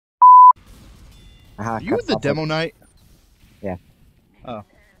Aha, Are you the Demo Knight? Yeah. Oh.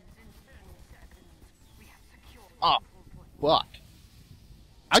 Oh, fuck.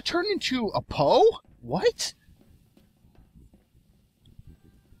 I turned into a Poe? What?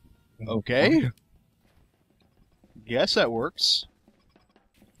 Okay. Guess that works.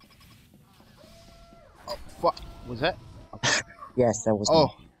 Oh, fuck. Was that? Yes, that was. Oh.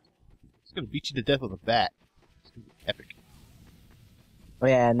 It's gonna beat you to death with a bat. It's gonna be epic. Oh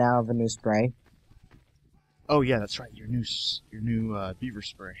yeah, now I have a new spray. Oh yeah, that's right. Your new beaver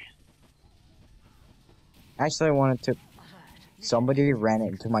spray. Actually, I wanted to. Somebody ran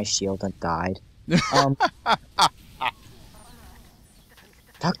into my shield and died.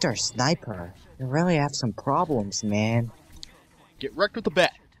 Dr. Sniper, you really have some problems, man. Get wrecked with the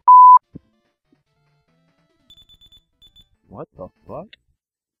bat. What the fuck?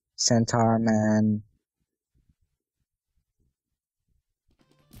 Centaur man.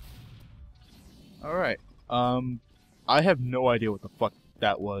 Alright. I have no idea what the fuck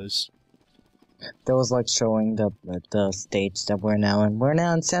that was. That was like showing the stage that we're now in. We're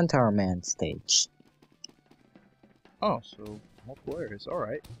now in Centaur Man stage. Oh, so multiple areas.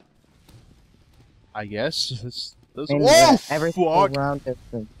 Alright. I guess. And Oh, everything fuck! around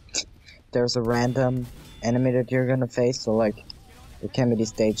there's a random enemy that you're gonna face. So like, the Kennedy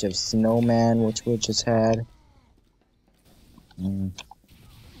stage of Snowman, which we just had.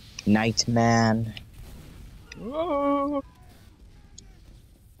 Nightman. Oh,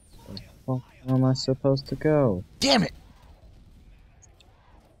 Where am I supposed to go? damn it!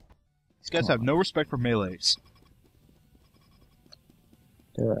 These guys have no respect for melees.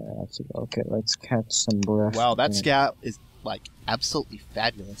 Okay, let's catch some breath. Wow, that scout is, like, absolutely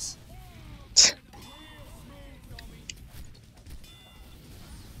fabulous.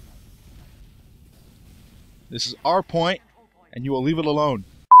 This is our point, and you will leave it alone.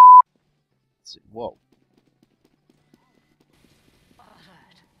 Let's see. Whoa.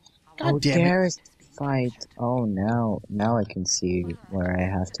 God Oh, damn it. there's the fight. Oh, now I can see where I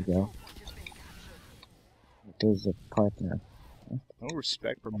have to go. There's a partner. No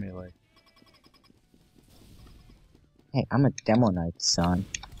respect for melee. Hey, I'm a Demo Knight, son.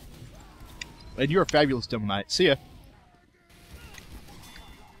 And you're a fabulous Demo Knight. See ya.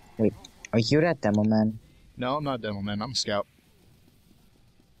 Are you that Demo Man? No, I'm not a Demo Man. I'm a scout.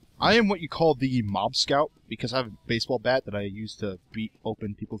 I am what you call the mob scout because I have a baseball bat that I use to beat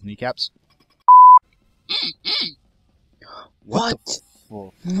open people's kneecaps. What?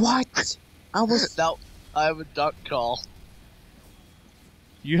 Well, What? I was. No, I have a duck call.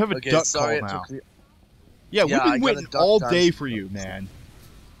 you have a Okay, duck sorry call it now. took me. Yeah, Yeah, we've I been got a waiting duck all done. day for you, man.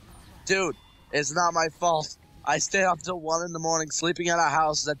 Dude, it's not my fault. I stayed up till 1 in the morning sleeping at a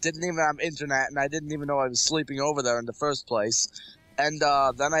house that didn't even have internet, and I didn't even know I was sleeping over there in the first place. And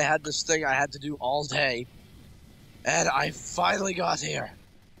then I had this thing I had to do all day, and I finally got here.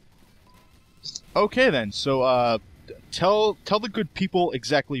 Okay then, so tell the good people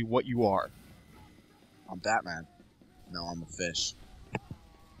exactly what you are. I'm Batman. No, I'm a fish.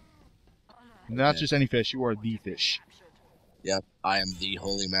 Not Okay. just any fish, you are the fish. Yep, I am the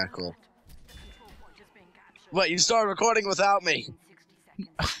holy mackerel. What, you started recording without me?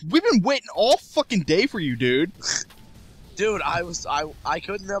 We've been waiting all fucking day for you, dude. Dude, I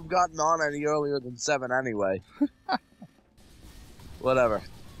couldn't have gotten on any earlier than 7 anyway. Whatever.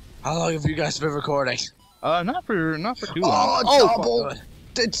 How long have you guys been recording? Not for too long. Oh, double! good.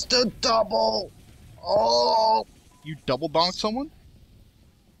 It's the double! Oh! You double donked someone?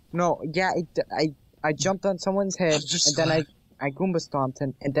 No, yeah, I jumped on someone's head, I'm just and then I Goomba stomped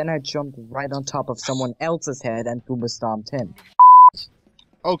him, and then I jumped right on top of someone else's head and Goomba stomped him.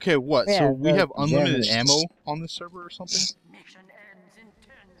 Okay, what? Yeah, So we have unlimited yeah. ammo on this server or something?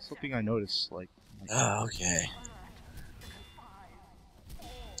 Something I noticed, like... Oh, okay.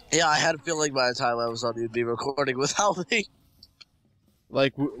 Yeah, I had a feeling by the time I was on, you'd be recording without me.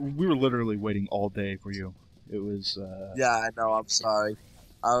 Like, we were literally waiting all day for you. It was, Yeah, I know, I'm sorry.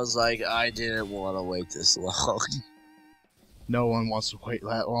 I was like, I didn't want to wait this long. No one wants to wait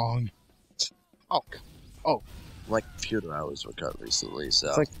that long. Oh, My computer hours were cut recently, so...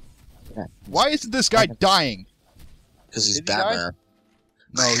 It's like- Yeah. why isn't this guy dying? Because he's Did he die? Batman.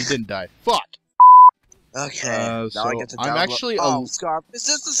 No, he didn't die. Fuck! Okay, Uh, now so I get to download. I'm actually a- Oh, Scarf, is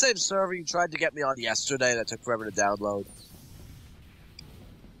this the same server you tried to get me on yesterday that took forever to download?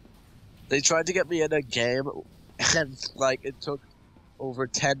 They tried to get me in a game, and, like, it took over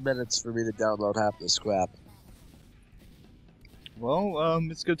 10 minutes for me to download half the scrap. Well,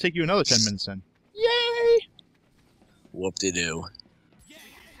 it's gonna take you another 10 minutes then. Yay! Whoop-de-doo.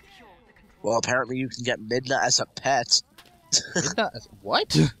 Well, apparently you can get Midna as a pet.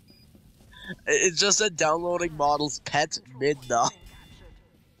 What? It just said downloading models pet Midna.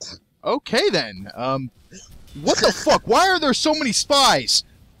 Okay then. What the fuck? Why are there so many spies?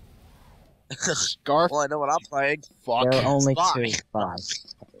 Scarf. Well, I know what I'm playing. Fuck. There are only Spy. 2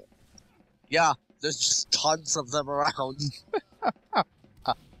 spies. Yeah, there's just tons of them around.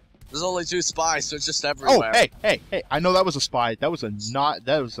 There's only 2 spies, so it's just Oh, everywhere. hey! I know that was a spy. That was a not.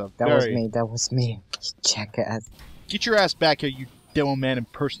 That was a That very. was me. Jackass. Get your ass back here, you demo man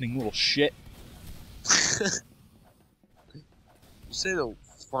impersonating little shit. You say the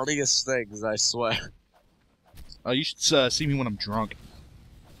funniest things, I swear. You should see me when I'm drunk.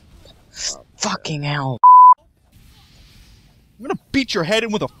 Fucking hell. I'm gonna beat your head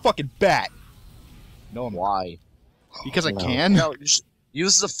in with a fucking bat. No, I'm not. Why? Because I No. can. No, you should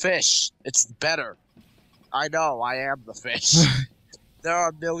use the fish. It's better. I know, I am the fish. There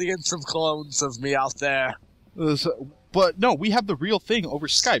are millions of clones of me out there. But no, we have the real thing over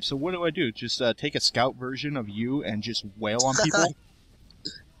Skype. So what do? Just take a scout version of you and just wail on people?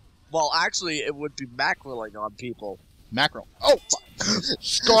 Well, actually, it would be mackerelling on people. Mackerel. Oh, fuck.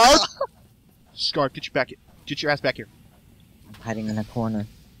 Scarf. Scarf, get your ass back here. I'm hiding in a corner.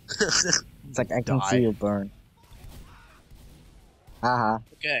 It's like I can Die. see you burn. Haha.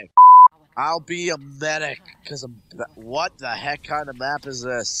 Okay. I'll be a medic, because what the heck kind of map is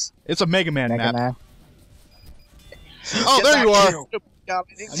this? It's a Mega Man Mega map. Man. Oh, Get there back you are. here. God,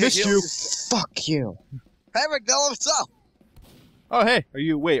 I missed you. Fuck you. Hey, McDowell, what's up? Oh, hey. Are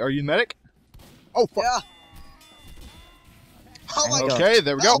you the medic? Oh, fuck. Yeah. Oh my Hang god. on. Okay,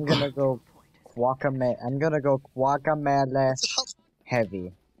 there we go. I'm gonna go Guacamele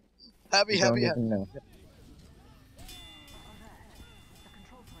heavy. Heavy, You don't heavy, heavy. even know.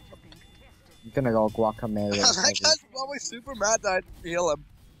 I'm gonna go Guacamele That heavy. guy's probably super mad that I didn't heal him.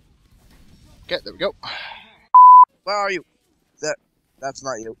 Okay, there we go. Where are you? That's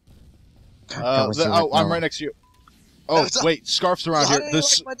not you. That was you, I'm no. right next to you. Oh, That's- wait, Scarf's around How here. do you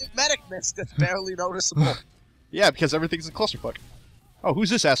This, like my new medic mist that's barely noticeable? yeah, because everything's a clusterfuck. Oh,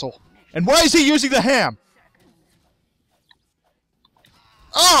 who's this asshole? And why is he using the ham?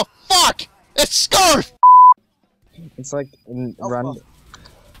 Oh, fuck! It's Scarf! It's like Oh, run.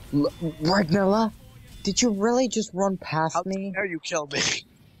 Ragnella, did you really just run past How me? dare you kill me?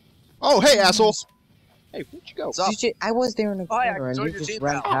 Oh, hey, asshole! Hey, where'd you go? What's up? I was there in the Oh, yeah, I corner and joined you your just team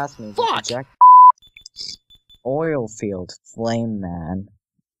ran now. past me. Fuck! Jack. Oil field, flame man,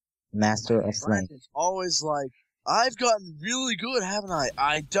 master of flame. Brandon's always like, I've gotten really good, haven't I?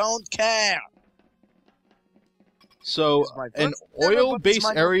 I don't care. So, It's my an first ever, but it's oil-based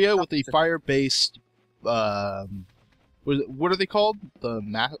my area first with a option. fire-based, what are they called? The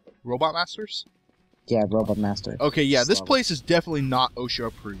Robot Masters? Yeah, robot master. Okay, yeah, this Stop it. place is definitely not OSHA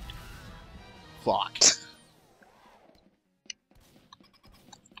approved. Fuck.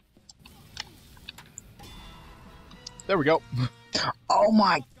 There we go. Oh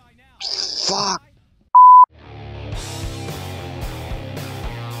my, fuck!